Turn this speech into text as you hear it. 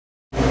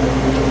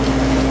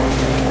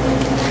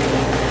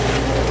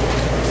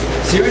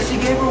Seriously,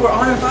 Gabriel? We're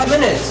on in 5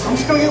 minutes. I'm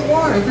just gonna get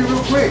one. It'll be real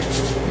quick. You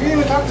didn't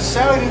even talk to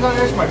Sally. You didn't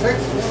answer my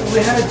text.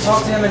 We haven't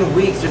talked to him in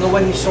weeks. There's no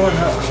way he's showing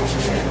up.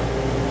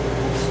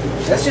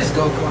 Oh, let's just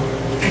go. Come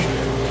on.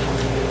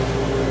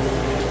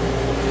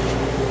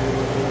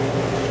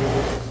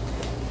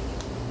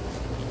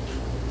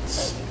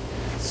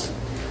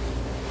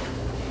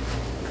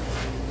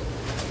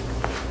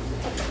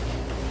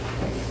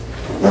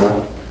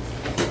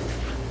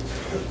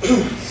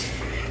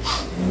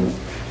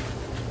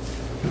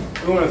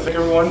 We want to thank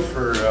everyone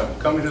for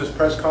coming to this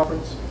press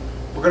conference.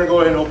 We're going to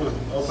go ahead and open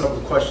up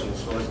the questions,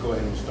 so let's go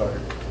ahead and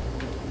start.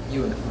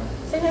 You in the front.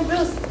 Señor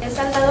Bruce, is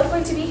Salvador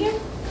going to be here?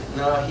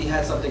 No, he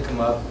had something come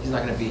up. He's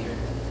not going to be here.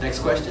 Next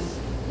question.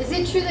 Is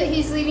it true that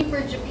he's leaving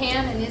for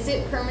Japan, and is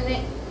it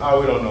permanent?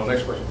 We don't know.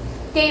 Next question.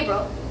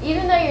 Gabriel,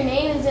 even though your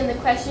name is in the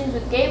Questions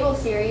with Gabriel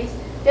series,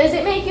 does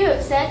it make you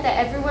upset that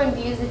everyone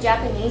views the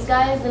Japanese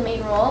guy as the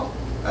main role?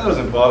 That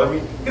doesn't bother me.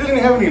 He doesn't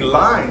even have any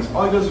lines.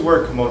 All he does is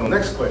wear a kimono.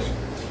 Next question.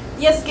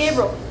 Yes,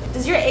 Gabriel.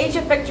 Does your age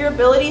affect your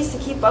abilities to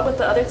keep up with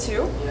the other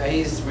two? Yeah,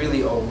 he's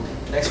really old.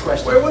 Next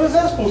question. Wait, what is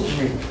that supposed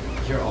to mean?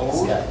 You're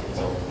old?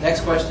 Next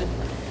question.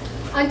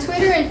 On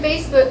Twitter and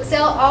Facebook,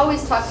 Sal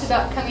always talks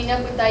about coming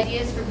up with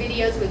ideas for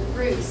videos with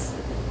Bruce.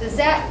 Does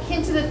that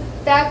hint to the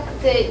fact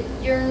that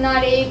you're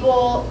not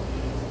able,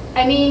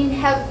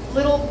 have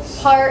little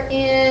part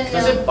in...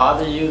 Does it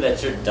bother you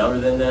that you're dumber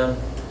than them?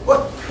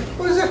 What?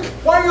 What is it?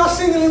 Why are y'all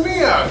singling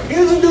me out? He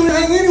doesn't do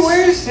anything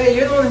anyways. Hey,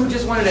 you're the one who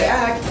just wanted to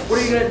act. What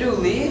are you going to do,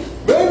 leave?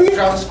 Baby?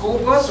 Drive a school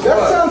bus or That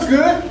what? sounds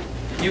good.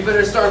 You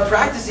better start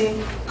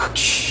practicing.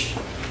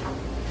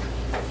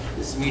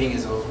 This meeting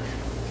is over.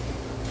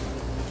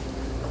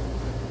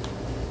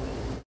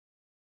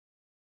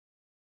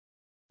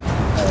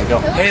 There you go.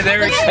 Hey,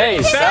 there it is.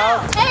 Hey,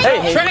 Sal.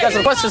 Hey, we got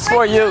some questions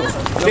for you.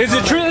 Is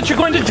it true that you're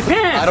going to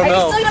Japan? I don't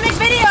know. Are you still gonna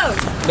make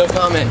videos? No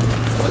comment.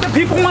 What do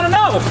people want to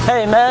know?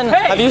 Hey, man.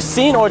 Hey. Have you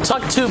seen or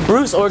talked to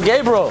Bruce or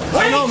Gabriel?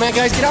 I know, man,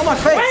 guys. Get out my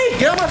face. Wait.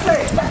 Get out my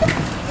face.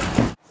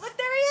 Look,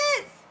 there he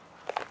is!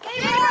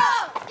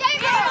 Gabriel!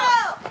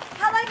 Gabriel!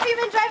 How long have you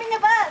been driving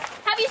a bus?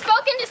 Have you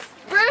spoken to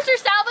Bruce or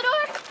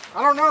Salvador?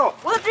 I don't know.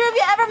 Will the three of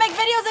you ever make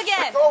videos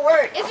again? Go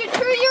away. Is it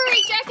true you were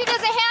rejected as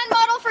a hand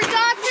model for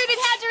dog food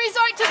and had to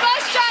resort to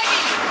bus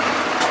driving?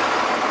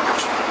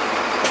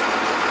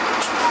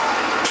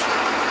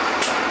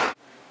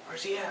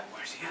 Where's he at?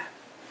 Where's he at?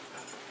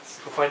 Let's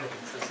go find him.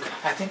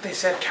 I think they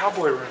said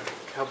cowboy room.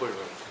 Cowboy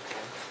room.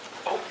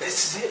 Oh,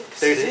 this is it.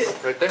 There it is.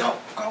 Right there. Go,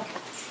 go.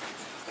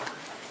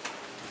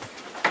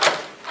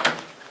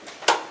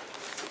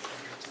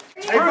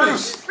 Hey,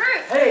 Bruce.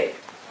 Hey.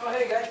 Oh,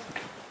 hey, guys.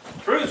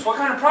 Bruce, what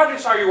kind of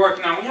projects are you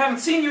working on? We haven't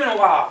seen you in a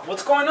while.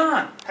 What's going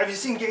on? Have you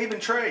seen Gabe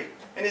and Trey?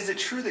 And is it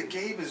true that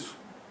Gabe is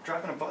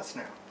driving a bus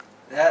now?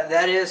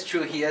 That is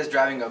true. He is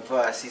driving a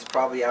bus. He's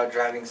probably out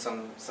driving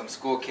some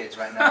school kids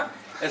right now.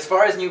 As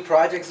far as new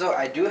projects, though,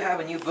 I do have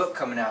a new book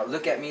coming out.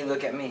 Look at me,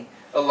 look at me.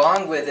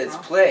 Along with its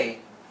play,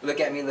 Look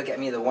at me,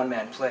 the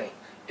one-man play.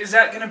 Is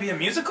that going to be a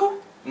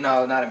musical?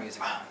 No, not a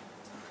musical.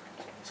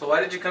 So why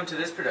did you come to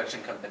this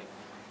production company?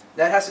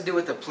 That has to do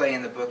with the play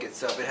and the book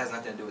itself. It has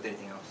nothing to do with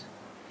anything else.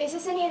 Is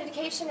this any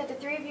indication that the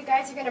three of you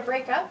guys are going to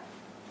break up?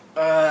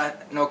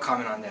 No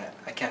comment on that.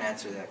 I can't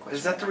answer that question.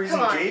 Is that the reason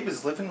Come on. Gabe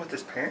is living with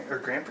his parents or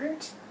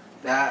grandparents?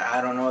 I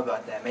don't know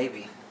about that.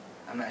 Maybe.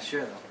 I'm not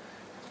sure, though.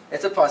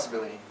 It's a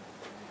possibility.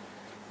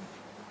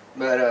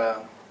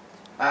 But,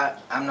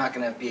 I'm not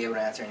going to be able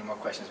to answer any more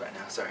questions right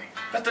now. Sorry.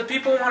 But the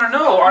people want to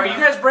know, are you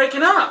guys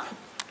breaking up?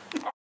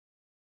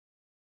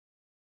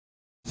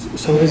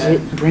 So is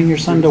it bring your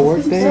son to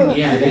work day?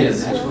 Yeah, it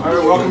is. All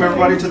right, welcome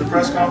everybody to the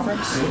press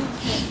conference.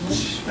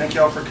 Thank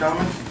y'all for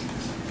coming.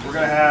 We're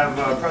going to have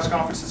a press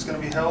conference that's going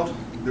to be held.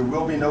 There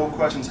will be no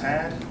questions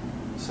had,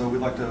 so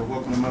we'd like to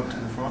welcome them up to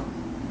the front.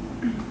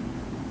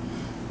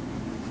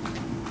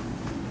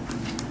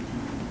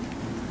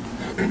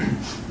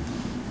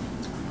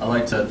 I'd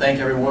like to thank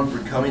everyone for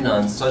coming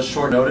on such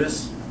short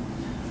notice.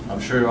 I'm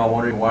sure you're all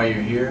wondering why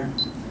you're here.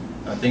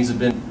 Things have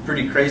been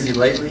pretty crazy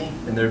lately,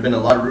 and there have been a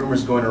lot of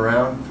rumors going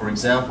around. For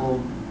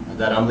example,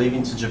 that I'm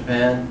leaving to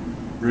Japan,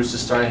 Bruce is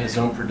starting his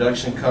own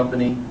production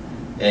company,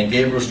 and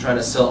Gabriel's trying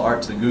to sell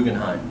art to the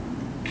Guggenheim.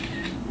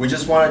 We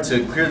just wanted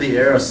to clear the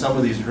air of some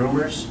of these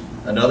rumors.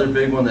 Another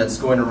big one that's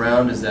going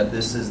around is that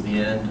this is the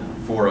end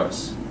for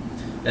us.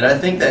 And I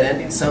think that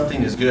ending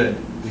something is good,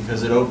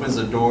 because it opens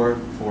the door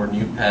for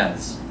new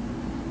paths.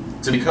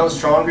 To become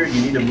stronger,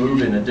 you need to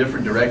move in a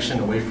different direction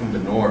away from the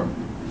norm.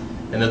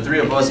 And the three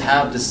of us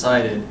have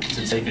decided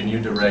to take a new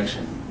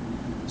direction.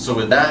 So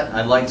with that,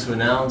 I'd like to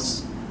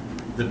announce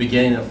the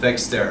beginning of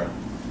Fexteraj.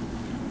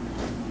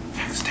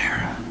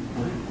 Fexteraj.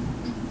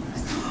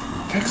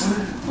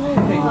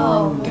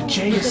 Fexteraj. The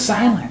J is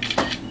silent.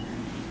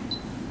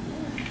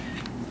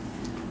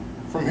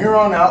 From here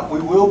on out, we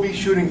will be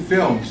shooting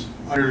films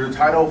under the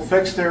title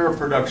Fexteraj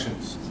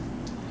Productions.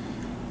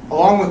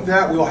 Along with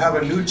that, we'll have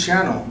a new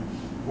channel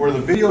where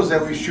the videos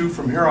that we shoot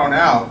from here on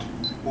out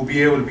will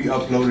be able to be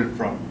uploaded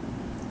from.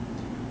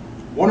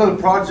 One of the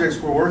projects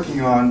we're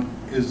working on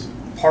is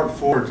part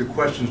 4 to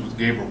Questions with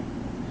Gabriel.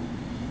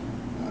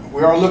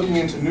 We are looking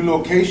into new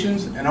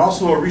locations and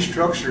also a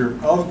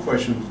restructure of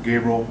Questions with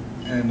Gabriel,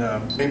 and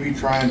maybe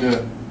trying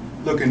to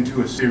look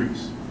into a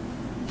series.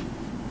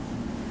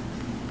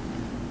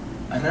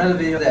 Another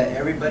video that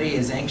everybody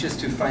is anxious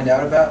to find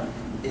out about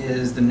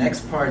is the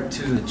next part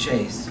to the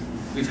chase.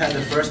 We've had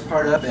the first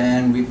part up,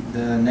 and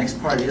the next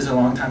part is a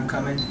long time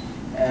coming,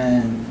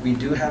 and we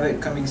do have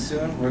it coming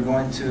soon. We're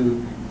going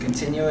to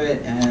continue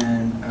it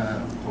and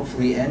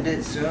hopefully end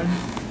it soon.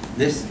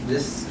 This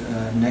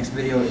next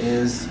video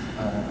is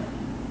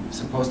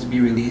supposed to be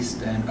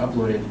released and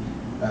uploaded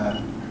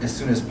as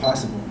soon as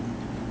possible.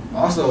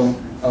 Also,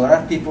 a lot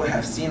of people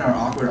have seen our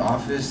Awkward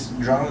Office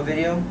drama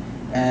video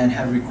and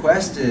have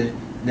requested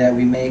that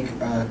we make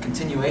a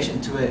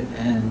continuation to it,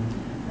 and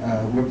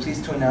we're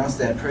pleased to announce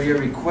that per your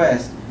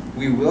request,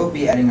 we will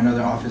be adding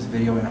another Office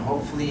video and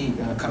hopefully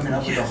coming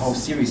up with a whole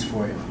series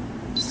for it.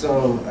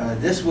 So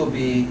this will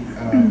be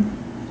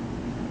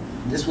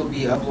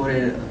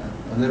uploaded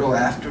a little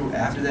after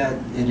that.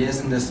 It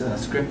is in this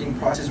scripting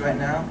process right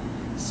now.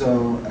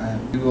 So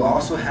we will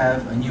also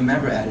have a new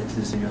member added to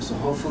this video. So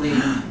hopefully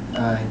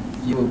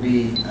you will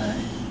be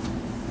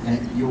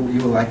you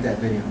will like that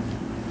video.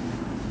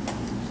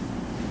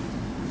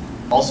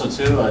 Also,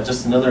 too,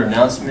 just another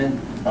announcement.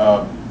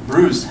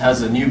 Bruce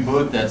has a new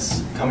book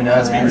that's coming out.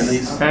 It's being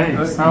released. Hey,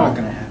 It's not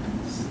going to happen.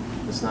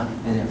 It's not?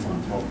 It didn't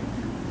fall.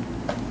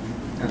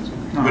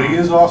 But he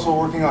is also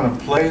working on a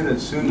play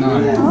that's soon to be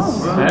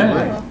released.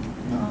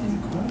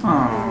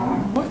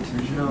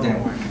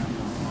 Didn't work out.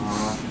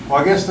 Well,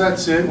 I guess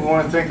that's it. We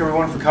want to thank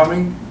everyone for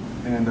coming,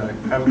 and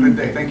have a good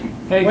day. Thank you.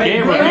 Hey,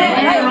 Gabriel.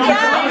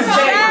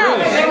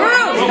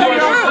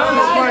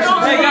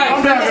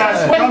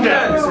 Calm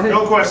down.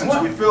 No questions.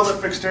 We feel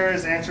that Fexteraj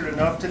has answered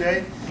enough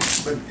today,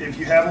 but if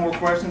you have more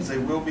questions, they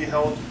will be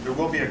held. There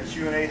will be a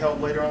Q&A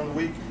held later on in the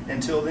week.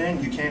 Until then,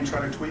 you can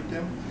try to tweet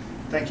them.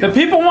 Thank you. The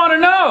people want to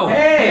know.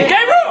 Hey!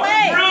 Gabriel!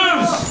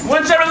 Bruce!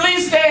 When's the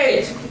release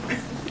date?